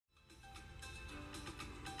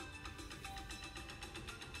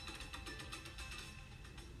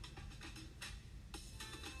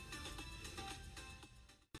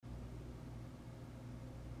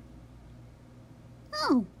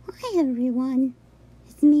Hi everyone,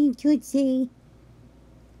 it's me, Tootsie.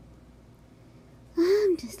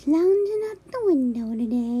 I'm just lounging out the window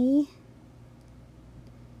today.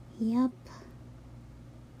 Yup.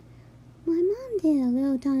 My mom did a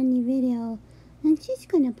little tiny video, and she's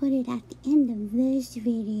gonna put it at the end of this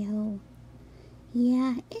video.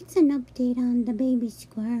 Yeah, it's an update on the baby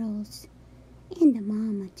squirrels. And the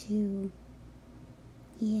mama too.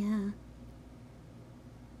 Yeah.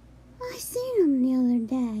 I seen them the other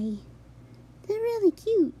day. They're really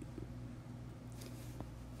cute.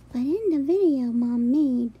 But in the video Mom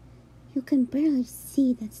made, you can barely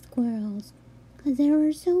see the squirrels because they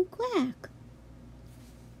were so quick.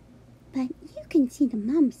 But you can see the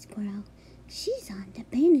mom squirrel. She's on the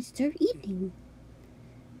banister eating.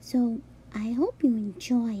 So I hope you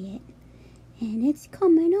enjoy it. And it's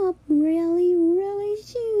coming up really, really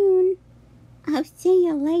soon. I'll see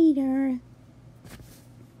you later.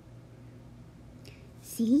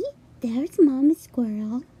 See, there's Mama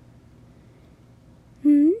Squirrel.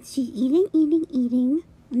 She's eating.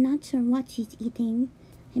 I'm not sure what she's eating.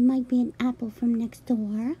 It might be an apple from next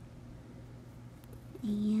door.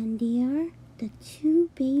 And there, the two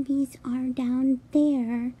babies are down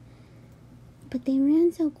there. But they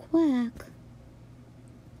ran so quick.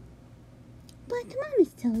 But the mom is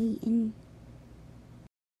still eating.